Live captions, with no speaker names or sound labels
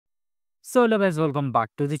So, hello guys, welcome back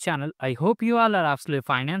to the channel. I hope you all are absolutely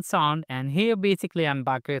fine and sound. And here, basically, I'm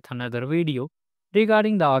back with another video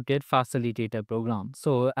regarding the Arcade Facilitator program.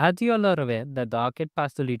 So, as you all are aware, that the Arcade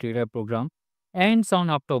Facilitator program ends on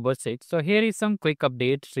October 6th. So, here is some quick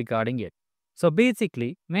updates regarding it. So,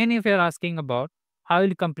 basically, many of you are asking about how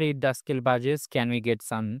will complete the skill badges. Can we get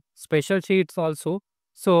some special sheets also?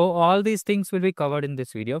 So, all these things will be covered in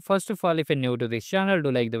this video. First of all, if you're new to this channel,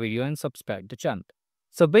 do like the video and subscribe to the channel.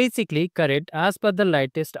 So basically, correct as per the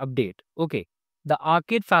latest update. Okay, the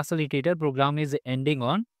Arcade Facilitator program is ending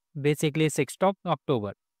on basically 6th of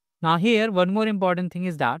October. Now here, one more important thing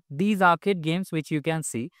is that these arcade games which you can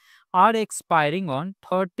see are expiring on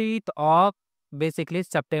 30th of basically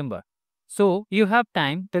September. So you have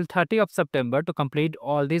time till 30th of September to complete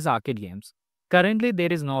all these arcade games. Currently,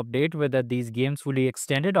 there is no update whether these games will be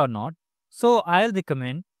extended or not. So I'll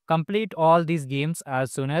recommend complete all these games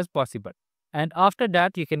as soon as possible, and after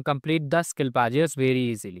that you can complete the skill badges very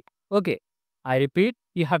easily. Okay, I repeat,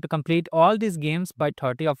 you have to complete all these games by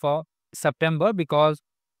 30th of September because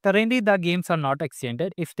currently the games are not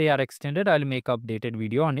extended. If they are extended, I'll make updated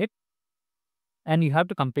video on it, and you have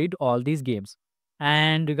to complete all these games.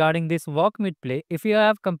 And regarding this walk mid play, if you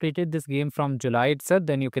have completed this game from July itself,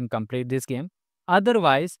 then you can complete this game.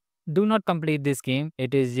 Otherwise, do not complete this game.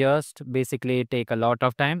 It is just basically take a lot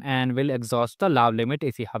of time and will exhaust the lab limit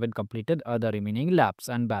if you haven't completed other remaining labs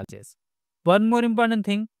and badges. One more important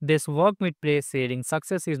thing, this work mid play sharing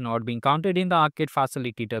success is not being counted in the Arcade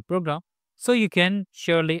Facilitator program, so you can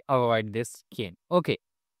surely avoid this game. Okay,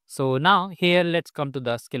 so now here let's come to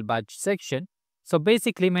the skill badge section. So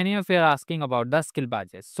basically, many of you are asking about the skill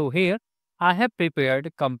badges. So here I have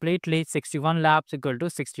prepared completely 61 labs equal to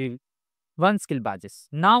 61 skill badges.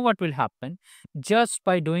 Now what will happen? Just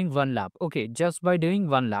by doing one lab, okay, just by doing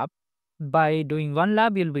one lab,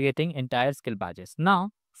 you'll be getting entire skill badges. Now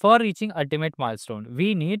for reaching ultimate milestone,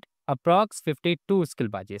 we need approx 52 skill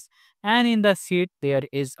badges, and in the sheet there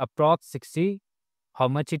is approx 60. How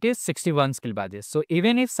much it is? 61 skill badges. So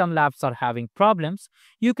even if some labs are having problems,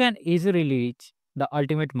 you can easily reach the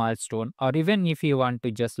ultimate milestone, or even if you want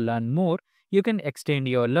to just learn more, you can extend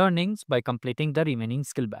your learnings by completing the remaining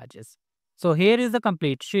skill badges. So here is the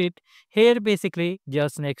complete sheet. Here basically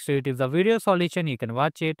just next to it is the video solution. You can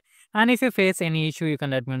watch it, and if you face any issue, you can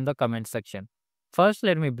let me in the comment section. First,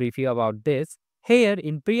 let me brief you about this. Here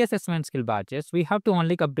in pre-assessment skill badges, we have to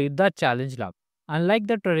only complete the challenge lab. Unlike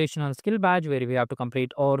the traditional skill badge where we have to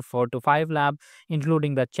complete over 4 to 5 lab,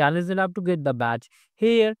 including the challenge lab to get the badge,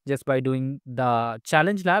 here just by doing the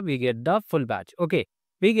challenge lab, we get the full badge. Okay,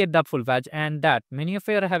 we get the full badge, and that many of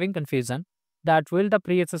you are having confusion that will the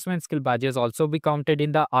pre-assessment skill badges also be counted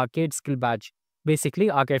in the arcade skill badge,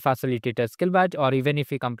 basically arcade facilitator skill badge, or even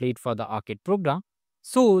if we complete for the arcade program.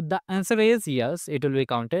 So the answer is yes, it will be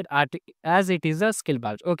counted as it is a skill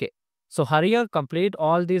badge. Okay. So hurry up, complete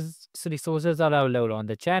all these resources are available on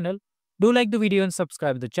the channel. Do like the video and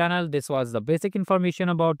subscribe the channel. This was the basic information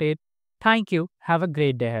about it. Thank you. Have a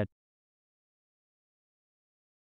great day ahead.